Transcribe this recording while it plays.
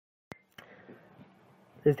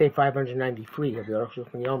This is day 593 of the Aruch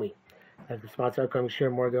Shulchan Yomi. As the sponsor coming to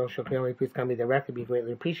share more of the Aruch Shulchan Yomi, please come me directly, be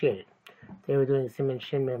greatly appreciated. Today we're doing Siman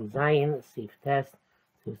Shin Mem Zayin, Sif Test,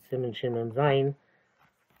 to Siman Shin Mem Zayin,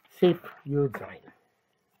 Sif Yud Zayin.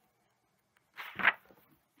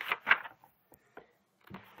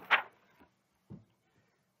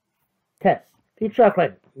 Test. The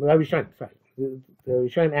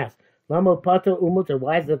Rishonim asked, Lama Pater Umuter,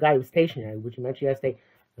 why is the guy who's stationary, which you mentioned yesterday,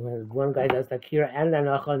 when one guy does Takira and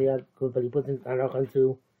Anachon, but he puts Anachon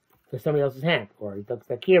to somebody else's hand, or he does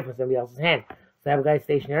Takira for somebody else's hand. So have a guy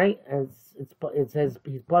stationary, and it says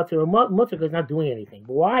he's Pater Umuter because he's not doing anything.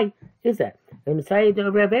 But why is that? And Messiah de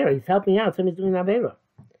Rivera, he's helping out, somebody's doing Avera.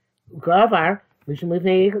 Kavar, we should live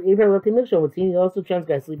in Iver Loti Mikshol. What's he also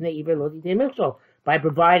transgress sleeping in Iver Loti Mikshol by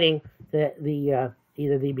providing the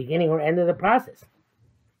either the beginning or end of the process.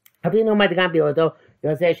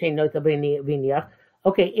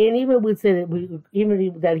 Okay, and even we say that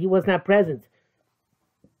that he was not present,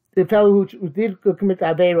 the fellow who did commit the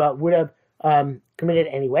Aveira would have committed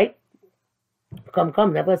anyway.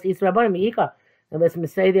 Nevertheless, unless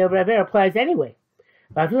Messiah of Aveira applies anyway.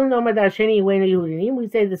 But if you know we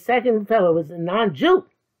say the second fellow was a non-Jew.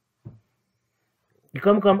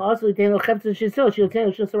 Also,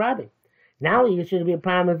 now it should be a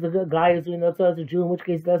problem if the guy is doing the as a Jew, in which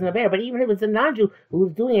case it doesn't have air. But even if it's a non-Jew who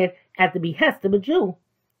was doing it at the behest of a Jew,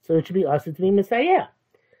 so it should be also to be Messiah.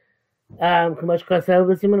 But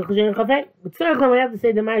certainly we have to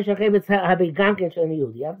say the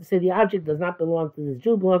you have to say the object does not belong to the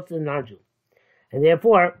Jew, belongs to the non-Jew. And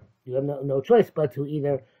therefore, you have no choice but to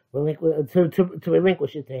either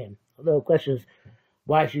relinquish it to him. Although the question is,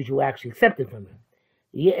 why should you actually accept it from him?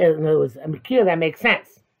 In other words, Akira, that makes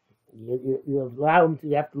sense. You allow him to.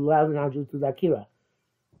 You have to allow the non-Jew to the Akira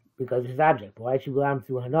because it's his object. But why should you allow him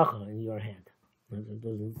to Hanacha in your hand? It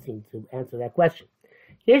doesn't seem to answer that question.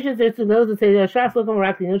 Here's just to those that say Shabbos looking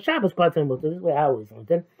correctly. Shabbos Pater Mutter. This is what I always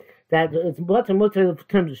wanted. That it's Pater Mutter in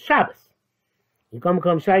terms of Shabbos. You come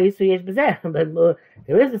Shai Yisrael Yesh B'Zeh, but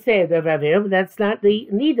there is a say of Avera, but that's not the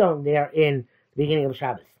nidon there in the beginning of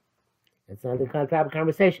Shabbos. That's not the type of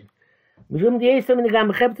conversation. Like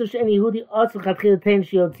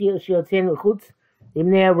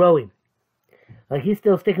he's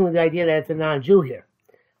still sticking with the idea that it's a non-Jew here.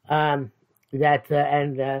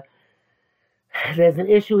 There's an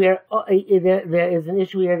issue here. There is an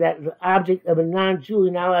issue here that the object of a non-Jew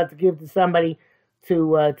you're not allowed to give to somebody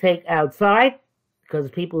to take outside,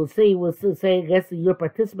 because people will say, I guess you're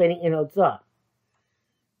participating in Otzah.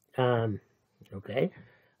 Okay.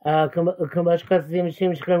 The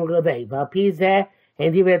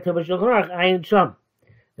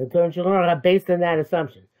Torah are based on that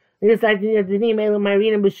assumption. It's like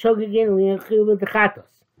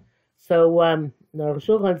so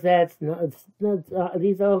Shulchan says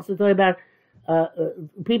these are also talking about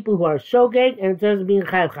people who are shogeg and in terms of being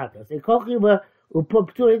chayav chatos. They call chiva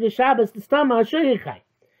upopturi the Shabbos the stama shogeg.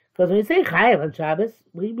 Because when we say chayav on Shabbos,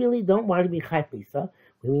 we really don't want to be chayav lisa.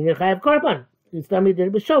 We mean a chayav korban. It's somebody did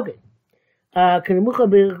it with shogeg. Kenemucha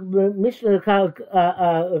b'mishnah klal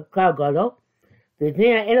gadol. The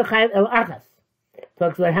Tnei eno chayav el achas.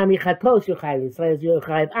 Talks about how many chatos you're chayav. It says you're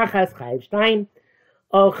chayav achas, chayav shtayim.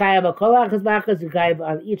 Oh, chayav akol achas b'achas. You chayav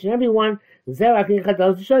on each and every one. Zerak in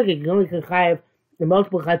chatos b'shogeg. You only can chayav the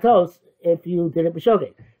multiple chatos if you did it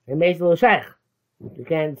b'shogeg. And mezid lo shaykh. You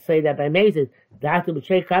can't say that by mezid. Da'atu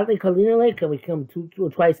b'sheikh kadli kalina le. Can we come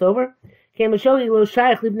twice over? Can b'shogeg lo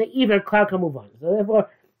shaykh live in the iver klal can move on. So therefore,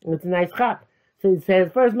 it's a nice chap. So it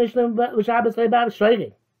says first Mishnah Shabbos about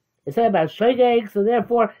shogeg. It's about shogeg, so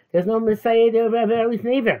therefore there's no Messiah there at least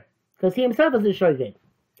in iver, because he himself is a shogeg.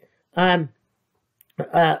 Chayiv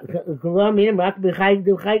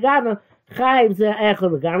ze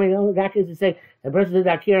echol legamri. That is to say, the person did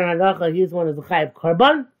Akira and Hanacha, he's one of the chayiv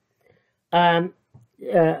korban.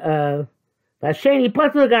 Vasheni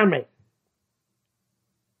patur legamri.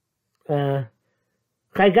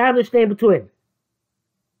 Chayiv gav l'shnei b'tuin.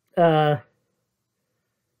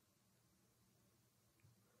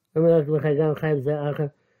 Oh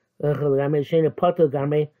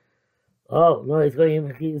no,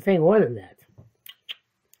 he's saying more than that.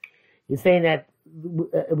 He's saying that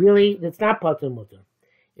really it's not pater mutter.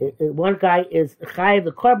 One guy is chayiv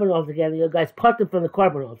the korban altogether, the other guy's pater from the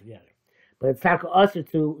korban altogether. But it's taka usher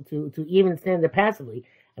to even stand there passively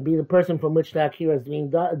and be the person from which the akira is being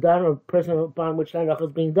done, or person upon which the hanacha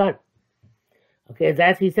is being done. Okay,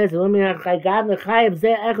 that's he says. The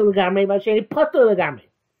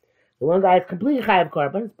one guy is completely chayav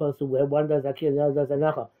korban, as opposed to where one does akira, the other does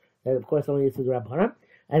hanacha. That of course only is the rabbanan.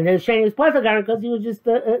 And then Shani was pater because he was just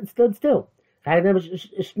stood still.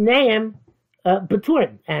 Shneim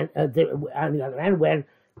Paturim. And on the other hand, when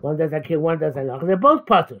one does Akir, one does Hanocha, they're both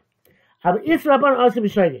Patur. Isra Rabban also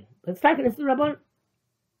B'Shoigeg. Let's talk about Isra Rabban.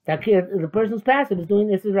 The person's passive is doing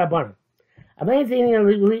Isra Rabban. I'm not saying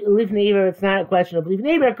Leaf Neighbor, it's not a question of Leaf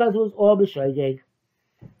Neighbor because it was all B'Shoigeg.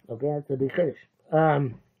 Okay, that's a big Kiddush.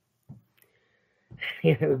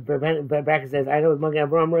 Bracken says, I know what Magen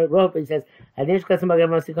Avraham wrote, but he says, Hadish Kasam Magen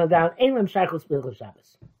Avraham to come down, Eilam Shachos Bilchos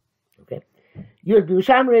Shabbos. Okay. Yud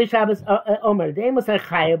B'Usham Rei Shabbos Omer, Deimos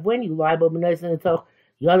HaChayev, when you lie about B'Nois and Etoch,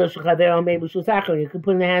 Yodosh Chaver Omei B'Shus Achar, you can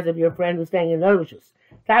put in the hands of your friend who's standing in another B'Shus.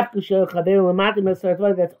 Tafku Shel Chaver L'matim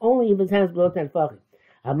Esartvar, that's only if his hands below 10 Fachim.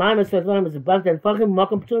 Amam Esartvar is above 10 Fachim,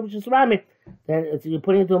 Mokum P'tur B'Shus Rami, then you're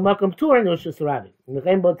putting into a Mokum P'tur in the B'Shus Rami. So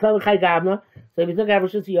if you took out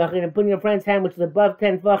B'Shus Yachid and put in your friend's hand, which is above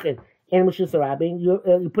 10 Fachim, in B'Shus Rami,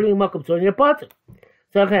 you're putting a Mokum P'tur in your Potter.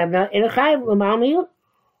 So now, in a Chayev, L'mal Miyut,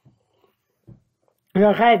 in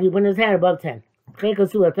a Chayev, you put his hand above 10.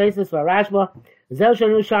 Chekasu Ataisis for Rashba, Zel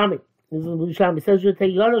Shanu Shami. This is Shami. It says you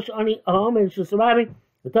take Yodosh Oni home and Shusarami,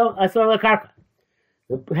 V'to Asor Lakarka.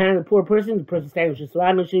 The hand of the poor person, the person standing with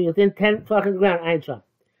Shusarami, should be within 10 fucking ground, Ayin Sham.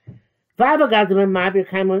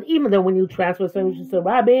 Even though when you transfer something to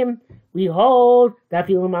Shusarabim, we hold that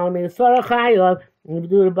feeling Malamay Sora Chayav, and if you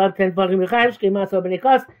do it above 10 fucking Rechayiv, Shkema So B'nei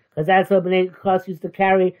Kos, because that's how B'nei Kos used to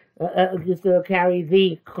carry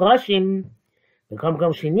the Kloshim. But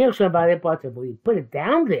you put it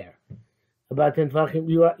down there about 10 Tvachim,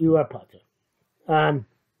 you are Potter.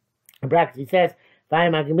 Brackets, he says,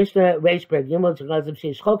 those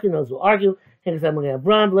who argue, I don't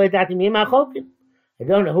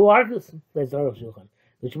know who argues. That's Aruch Shulchan.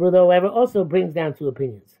 Which, however, also brings down two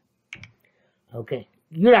opinions. Okay.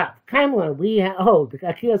 Yurav, Kaimlan, we hold the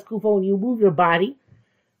Akiras Kufo, when you move your body,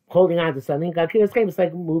 holding on to something, Akiras Kaim is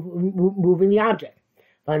like moving the object.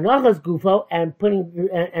 Vanochas Gufo and putting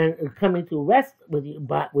and coming to rest with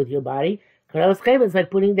your body, Karos Kaim is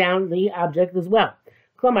like putting down the object as well.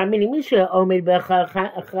 Klomar, meaning Misha Omed Bechas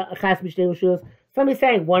Mishtei Rishus. Somebody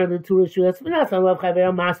saying one of the two Rishus, V'nasa Love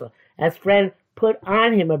Chaver Masla, as friend put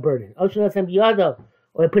on him a burden. Oshanasem Biyado,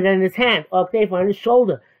 or put it on his hand, or Knef on his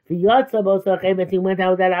shoulder. V'yotza Bosa Chaim, he went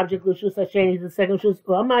out with that object Rishus Hasheni, the second Rishus,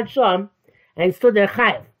 Amad Sham, and he stood there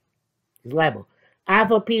Chayiv. He's liable. Even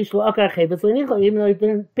though he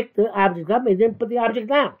didn't pick the object up, he didn't put the object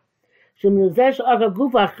down. Because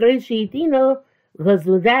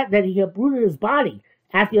with that he uprooted his body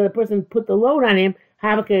after the other person put the load on him,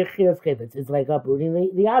 it's like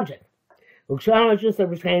uprooting the object. And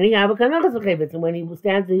when he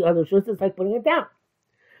stands the other shus, it's like putting it down.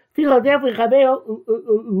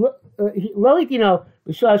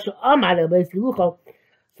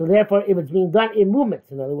 So therefore, if it's being done in movements,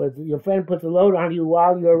 in other words, your friend puts a load on you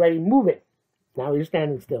while you're already moving. Now you're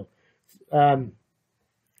standing still. Because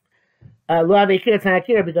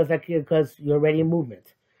you're already in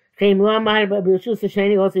movement. Also, he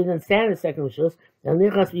didn't stand in the second rishus.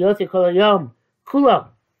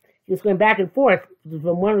 He's going back and forth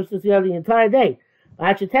from one rishus to the other the entire day.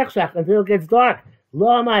 Until it gets dark.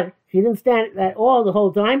 He didn't stand at all the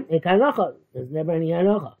whole time. There's never any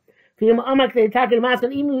hanocha. Even if he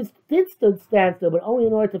did stand still, but only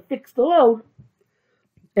in order to fix the load,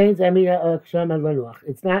 it's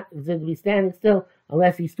not considered to be standing still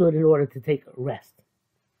unless he stood in order to take a rest.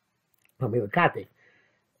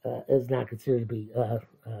 Is not considered to be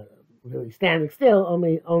really standing still,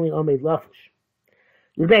 only lafush.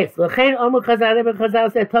 The base.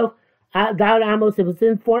 Chazal said, Amos, if it's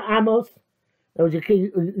in 4 amos,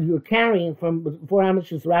 you're carrying from 4 amos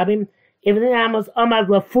to Rabbim. If it's in amos, Amad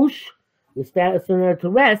lafush, you stand in order to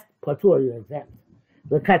rest, Patur, you're exempt.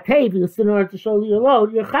 The Katev, you stand in order to show your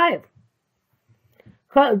load, you're Chayev.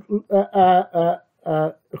 Chutz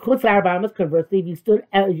Arba Amos, conversely, if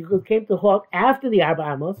you came to halt after the Arba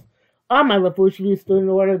Amos, Amad lafush, if you stood in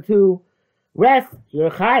order to rest,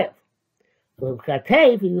 you're Chayev. The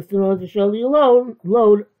Katev, if you stood in order to show your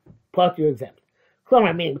load, Patur, you're exempt.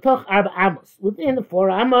 Klomar, meaning, Toch Arba Amos, within the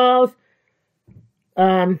 4 amos,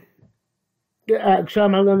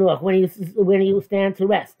 when you stand to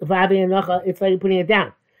rest, it's like you're putting it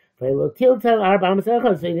down. So you didn't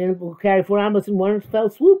carry 4 amos in one fell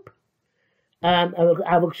swoop. But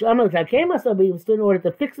he stood in order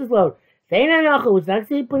to fix his load. Which is not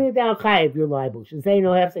putting it down chayiv, you're liable. Should say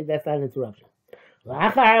no hefsek, that's not an interruption.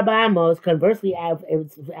 Conversely,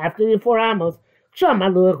 after the 4 amos,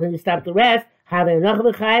 when you stop to rest,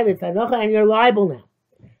 it's enocha and you're liable now.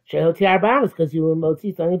 Because you were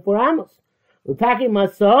motzi only 4 amos. We're talking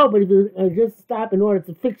about so, but if you just stop in order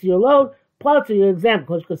to fix your load, Patur, you're exempt.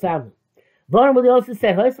 Vulnerable, he also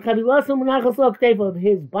said,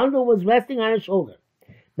 his bundle was resting on his shoulder.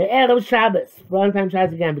 Me'erev Shabbos, for long time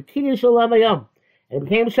Shabbos again, B'kiddush Shalom Hayom, and it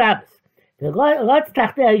became Shabbos. The Lot's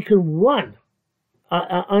Tachteh, you can run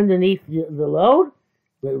underneath the load,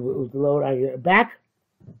 with the load on your back.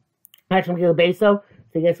 Hashem Gil Beso,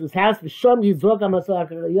 to get to his house, V'shom Yizrok HaMasor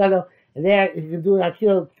HaKayodo, and there you can do an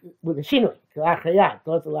Akira with a Shinoi, L'Achayat,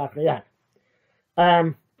 thoughts of L'Achayat.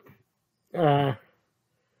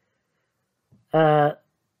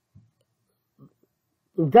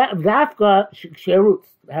 Dafka Sherutz,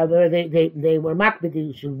 however, they were makbid,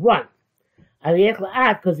 you should run.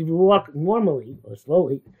 Because if you walk normally or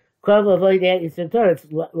slowly, it's likely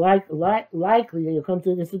that you come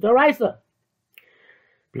to this Doraisa,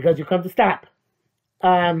 because you come to stop.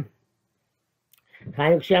 Kind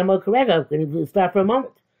of Shamo Karega, when you stop for a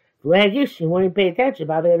moment. You want to pay attention.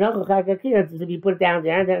 If you put it down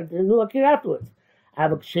there, and then the new Akira afterwards.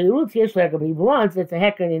 If he runs, it's a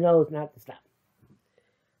hecker and he knows not to stop.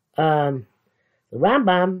 The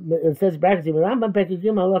Rambam, it says brackets, the Rambam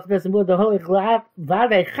Pekugim Allah doesn't the holy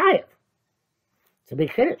Vade Chayev. It's a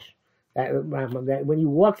big finish. That when you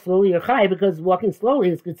walk slowly, you're Chayev, because walking slowly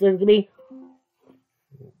is considered to be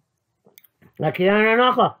Akira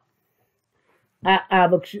Anocha.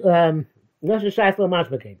 Rosh Hashas lo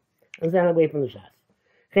mashmakim. It's not away from the Shas.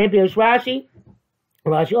 Can't be a Rashi.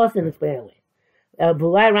 Rashi also didn't explain it away.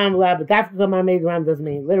 V'lai Ram v'lai, but Dafka Kamar made Ram doesn't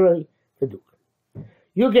mean literally the Duke.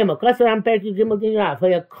 You gimel, Kasar Ram Perk, you gimel din Rav.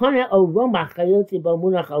 V'yakone o romach chayotzi bo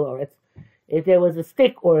munach al oretz. If there was a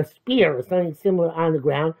stick or a spear or something similar on the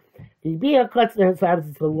ground, there'd be a Kasar, so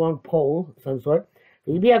it's a long pole of some sort.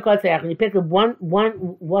 There'd be a Kasar, and you pick up one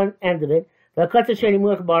end of it. The Kasar sheni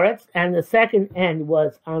munach baretz, and the second end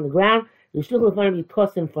was on the ground. You still in front of you,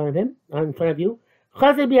 tossed in front of him, in front of you.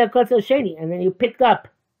 Chazir be a Kasar sheni, and then you picked up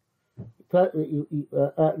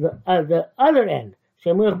the other end,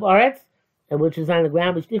 Shemurch Baretz, which is on the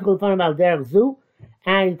ground, which still in front of Al Derech Zu,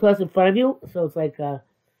 and you toss in front of you, so it's like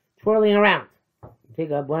twirling around. You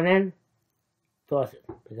pick up one end, toss it.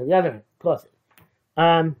 Pick up the other end, toss it.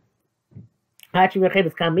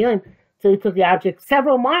 So he took the object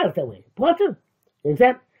several miles that way. Potter,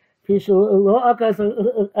 except at all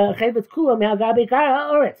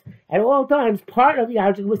times, part of the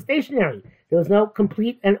object was stationary. There was no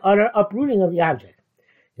complete and utter uprooting of the object.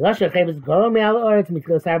 But if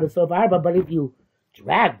you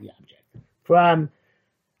drag the object from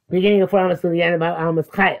beginning of Almas to the end of Almas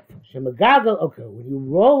Chayev, okay, when you're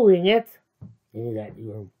rolling it, meaning that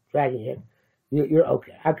you're dragging it, you're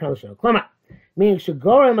okay. Meaning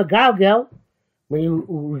Shagora Magalgel, when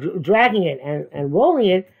you're dragging it and rolling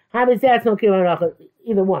it, how is that no Kira Anacha?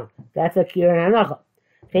 Either one. That's a Kira Anacha.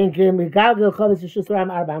 If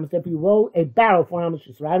you roll a barrel for Amos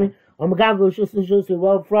Shusrami, or Magago Shus, you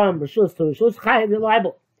roll from Rishus to Rishus, Chayev, you're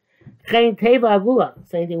liable. Same thing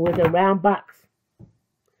with a round box.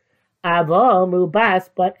 Avo Mubas,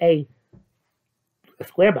 but a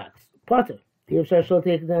square box. Potter. It's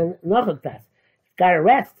got to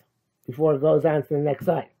rest before it goes on to the next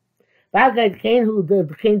side. Even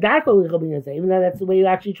though that's the way you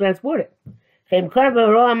actually transport it. And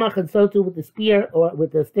so too with the spear, or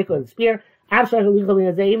with the stick or the spear. Even if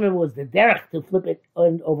it was the derech to flip it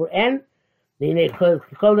over end, because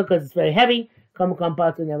it's very heavy,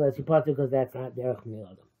 because that's not derech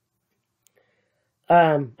milodom.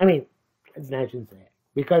 I mean, it's not, I shouldn't say it,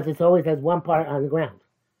 because it always has one part on the ground,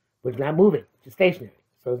 which is not moving, it's just stationary,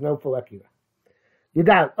 so there's no full akira.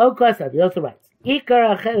 Yudal, Kosav, he also writes, you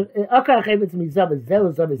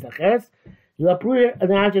uproot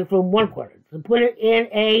an object from one corner to put it in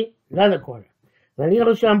another corner. In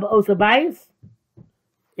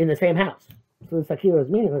the same house. So the Sakira is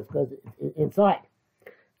meaningless because it's inside.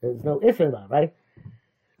 There's no Isra, right?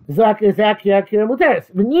 But as you're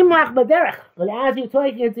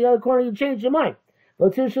taking it to the other corner, you change your mind.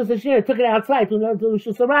 But took it outside to another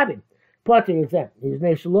Rabin. Potter exempt. His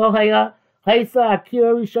name Shalohaya, Haisa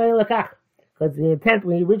Akira Rishoy Lakach. Because the intent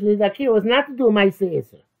when he originally did Akira was not to do a Maisa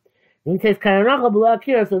Isra. He says Karanacha below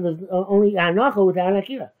Akira, so there's only Anacha without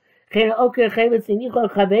Akira. Until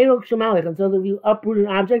you uproot an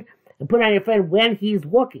object and put it on your friend when he's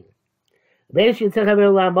walking. And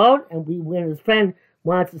when his friend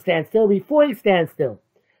wants to stand still, before he stands still.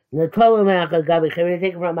 And the Torah they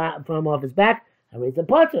take it from off his back, and raise a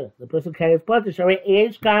potter. The person carries potter.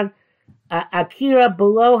 Akira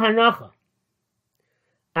below Hanacha.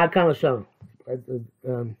 I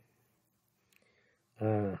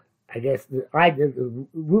guess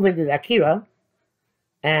Reuben did Akira,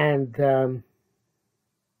 and there's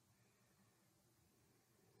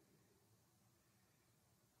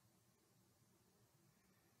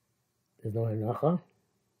no Hanacha.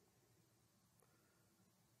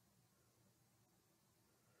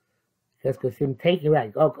 because him taking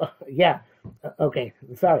right. Yeah, okay,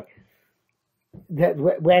 sorry.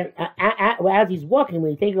 When as he's walking,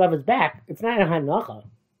 when he takes it off his back, it's not a hanacha.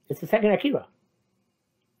 It's the second akira.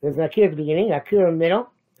 There's an akira at the beginning, akira in the middle,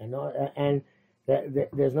 and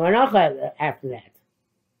there's no hanacha after that.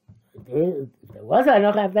 There was a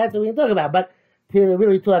hanacha after that, so we can talk about. But there are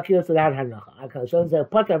really two akiras without hanacha. So there's a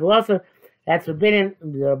patav also that's forbidden.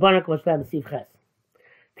 The rabbanon was to receive ches.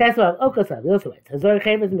 Tesla of Okasav, he also writes, Hazor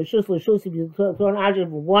Chavis Meshus Lashus, if you throw an object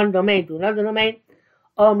from one domain to another domain,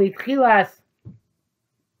 or Mitchilas,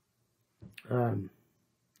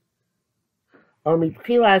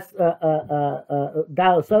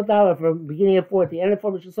 dollar, so dollar from beginning of 4 to the end of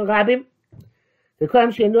 4, Meshus Rabim, the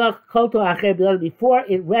Kodem Shenuach Koto Acher, before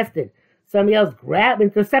it rested, somebody else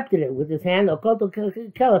intercepted it with his hand, or Koto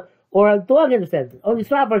Keller, or a dog intercepted it. Only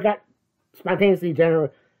Strasbourg got spontaneously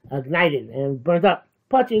ignited and burnt up.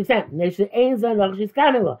 Potter exempt. That's not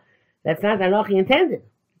Anochi intended.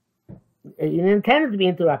 You didn't intend it to be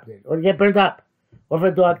interrupted, or to get burnt up, or for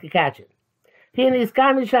a dog to catch it. But if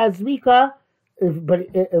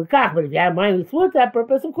you have mind through it that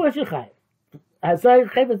purpose, of course you're chayiv. So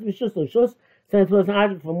it was an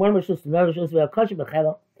object from one rishus to another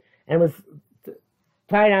rishus, and was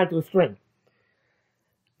tied onto a string.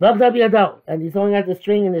 And he's only got the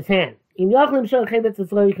string in his hand. You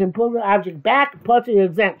can pull the object back, potter you're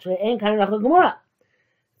exempt. So there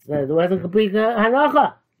wasn't complete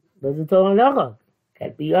hanacha. Wasn't total hanacha.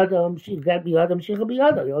 Can't be yodam, shicha be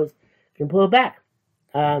yodam. You always can pull it back.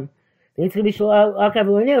 It needs to be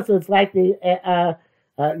shalom, so it's like the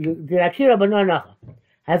akira, but no hanacha.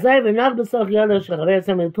 Hazai v'nach b'soch yodam shchaver,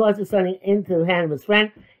 somebody tosses something into the hand of his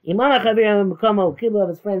friend. Imam ha'chavir ha'mekomo, kibble of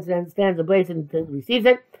his friend stands ablaze and receives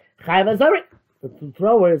it. Chayv hazorik. The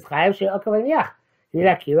thrower is chayav she'akav yach. He did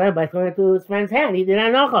akira by throwing it to his friend's hand. He did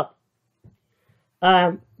anocha.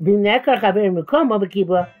 V'nekar chaver mekomo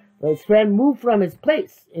b'kibla. His friend moved from his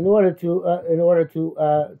place in order to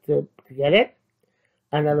get it.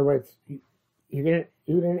 In other words, he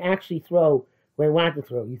didn't actually throw where he wanted to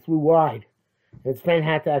throw. He threw wide. His friend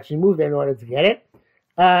had to actually move there in order to get it.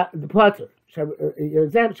 The potter, your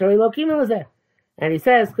example, Shari Lokima was there, and he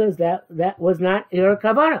says because that was not your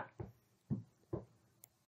kavana.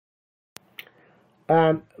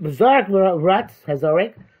 B'zarek Rat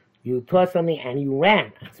Hazorik, you tossed something and you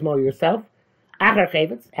ran. Small yourself. Achar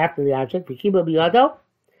Chavetz, after the object, V'kiba biyado,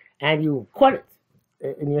 and you caught it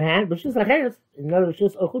in your hand. B'shus acheres, in other words,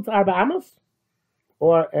 just ochutz arba amos,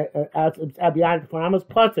 or beyond 4 amos,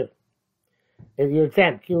 potter. Is your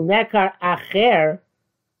exempt. Kil nekar acher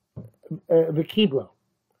v'kiblo.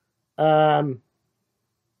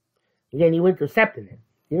 Again, you intercepted it.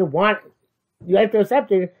 You didn't want it. You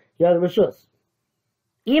intercepted it, the other rishus.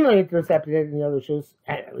 Even intercepted it in the other rishus,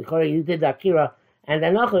 you did the akira, and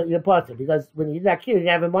then also your potter, because when you did the akira, you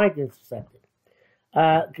have a mind to intercept it.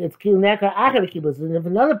 It's kil nekar acher v'kiblo. And if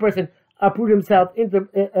another person uprooted himself,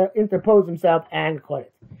 interposed himself, and caught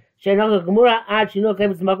it. The halacha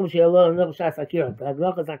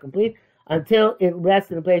is not complete until it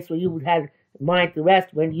rests in a place where you had mind to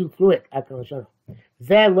rest when you threw it.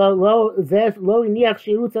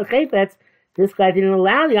 This guy didn't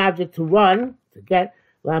allow the object to run, to get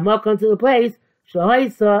to the place,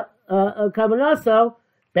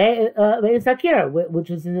 which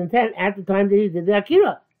was his intent at the time that he did the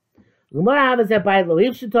akira.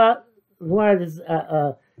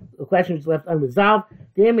 The question was left unresolved.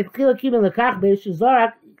 Of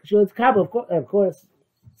course,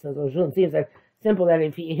 says Roshun, seems like simple that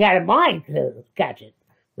if he had a mind to catch it,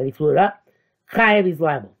 but he threw it up, Chayav is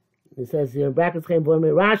liable. It says here in brackets,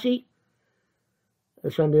 Rashi,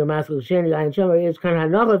 yeah,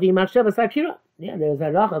 there's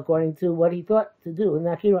hanacha according to what he thought to do in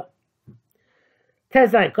akira.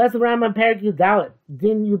 Tezai, Klas of Rambam Perik Yudalit,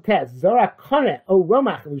 Din Yutes, Zora Kone, O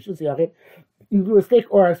Romach, you do a stick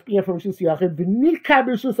or a spear from Shus Yachid, V'nikab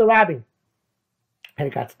Shus Rabim, and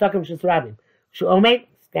it got stuck in Shus Rabim. Shu'omet,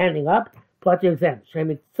 standing up, part your exam.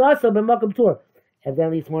 Shemit Sasa b'Makam Tur,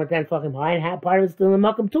 evidently it's more than 10 fucking high, and part of it's still in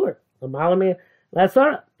Makam Tur. The Malame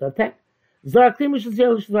Lasora, the 10. Zora Kli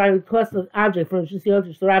Shus Rabim, tossed the object from Shus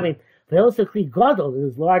Rabim. V'Elsa Kli Godol,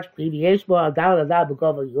 this large Kli, V'Yeshbo Adal Adal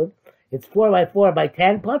B'Gova Yud. It's 4 by 4 by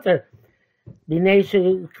 10. Potter. You're not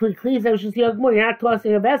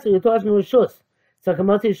tossing a vessel, you're tossing a shus. So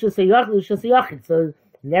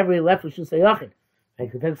never left with shus yachid. I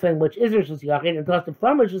could take something which is shus yachid and toss it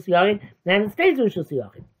from shus yachid, then it stays with shus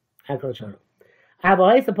yachid. But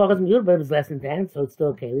it's less than 10, so it's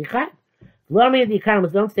still keli chad. The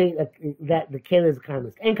economists don't say that the keli is a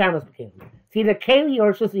economist. Ain't economist for It's either keli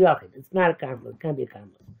or shus yachid. It's not a economist. It can't be a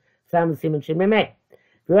economist. Sam Simon Shememeh.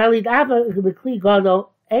 Virali Dava Bikli Godo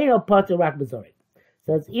Aino Potter Rak Bazorik.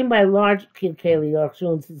 So it's even by large Keli or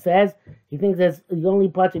Shun says he thinks that's the only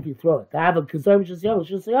pot if you throw it. Dava Kazor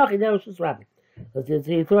Shusayaki, there was Shusrabi. Because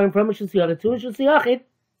you're throwing from a Shusayaki to a Shusayaki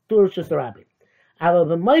to a Shusrabi.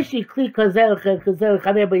 However, Moishi Kli Kazel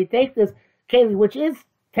Chaver, but you take this Keli, which is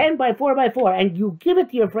 10 by 4 by 4, and you give it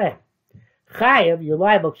to your friend. Chayev, you're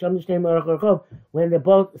liable, when they're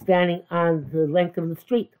both standing on the length of the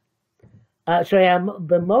street. Because if we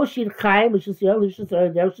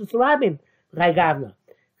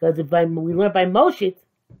learn by Moshit,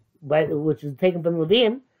 which is taken from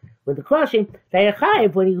Levim, with the crushing, they are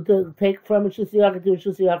chayiv when you take from a shusiyaki to a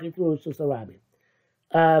shusiyaki through a shusarabim.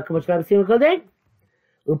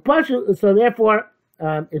 So therefore,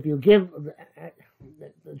 if you give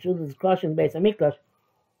the truth is crushing based on mikdash,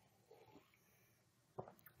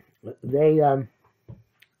 they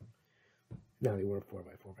no, they weren't 4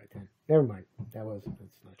 by 4 by 10. Never mind. That's not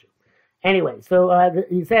true. Anyway, so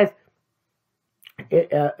he says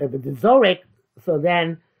if it's zorek, so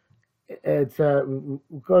then it's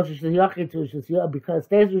goes to shiyachid to shiyachid because it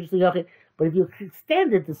stays with shiyachid. But if you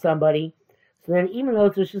extend it to somebody, so then even though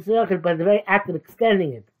it's a shiyachid, but the very act of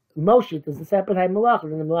extending it, moshit is a separate high malacha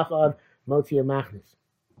than the malacha of motzi machnis.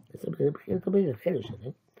 It's a bit of a chiddush, I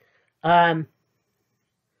think.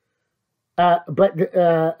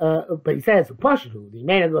 But he says Pashu, the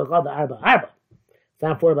main of the arba. It's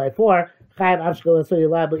not 4 by 4. Chayav avshko and so you're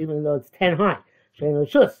liable even though it's 10 high. Shayno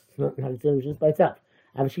shus, it's not considered just by itself.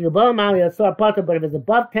 Avshigabol mali asar potter, but if it's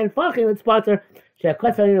above 10 fachim, it's potter.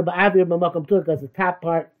 Shayakotsalino ba'avir b'makom tur, because the top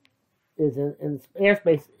part is in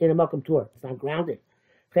airspace in a makom tur. It's not grounded.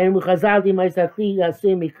 Chayin muchazal di ma'isakli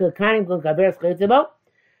asumi kanim kun kaveres chaytzebo.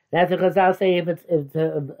 That's what Chazal say if it's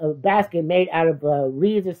a basket made out of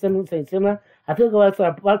reeds or something similar. I feel go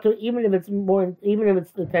outside potter, even if it's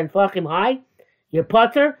the 10 fachim high, your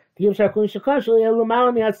potter, it's not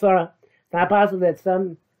possible that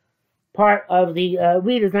some part of the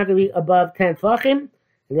reed is not going to be above 10 fachim,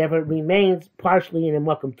 and therefore it remains partially in a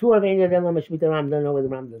makom tur of any of them. Don't know where the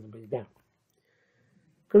Ram doesn't bring it down.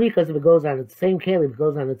 Could be because if it goes on its same keli, if it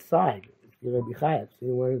goes on its side, you're going to be chayav. So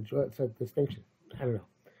you want to draw such a distinction. I don't know.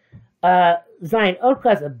 Zayin,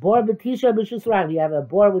 Orkas, a bore betisha b'shusarabi. You have a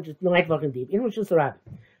bore which is 9 fucking deep. In b'shusarabi.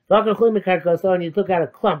 And you took out a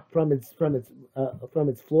clump from its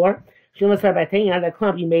floor. Shumasar, by taking out that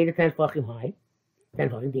clump, you made it 10 fucking high, 10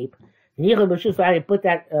 fucking deep. And you put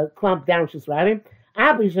that clump down shusarabi.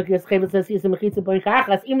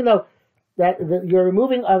 Even though that you're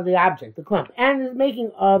removing of the object, the clump, and the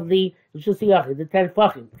making of the shusiyachid, the 10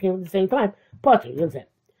 fucking came at the same time. Potter, you understand?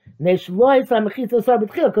 Because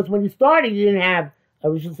when you started, you didn't have a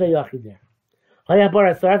Rishon Sayachid there. The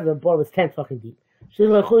board was 10 fucking deep.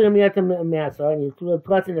 And you threw a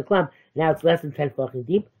plus in the clump, now it's less than 10 fucking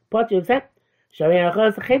deep. Potter, you understand?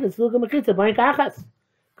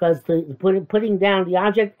 Because putting down the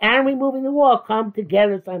object and removing the wall come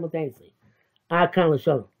together simultaneously. It's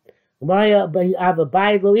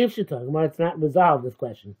not resolved, this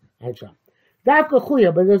question. But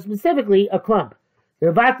there's specifically a clump. The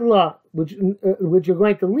Vatala, which you're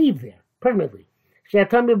going to leave there permanently. So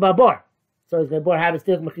it's going to have a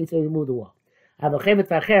stick machitza to remove the wall. Have a chevetz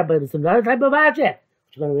acher, but it's another type of object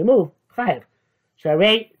which you're going to remove. Chayev.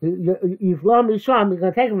 Sharei, you've lost misham, you're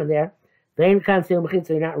going to take them from there. Then conceal machitza,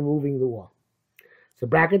 you're not removing the wall. So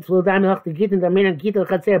brackets will dam hoch to git in the min git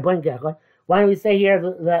chatzer boinkecha. Why don't we say here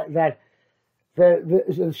that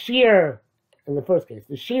the shear in the first case,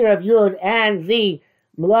 the shear of Yud and the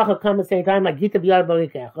Malacha come at the same time, like Gita B'yad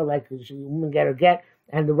Barikecha, like the woman get her get,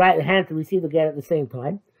 and the right hand to receive the get at the same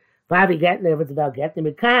time. Vavi get, never it's about get. The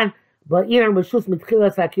Mekan, but Iran Rishus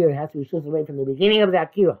Mitchilas Akira, has to be Rishus right from the beginning of the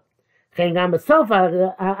Akira. Chengam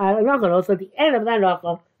Sofa, also at the end of that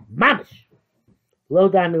Lacha, Mamish. Lo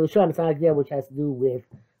Dam Milusham, it's not like there, which has to do with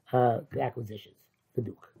acquisitions, the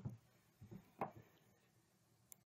Duke.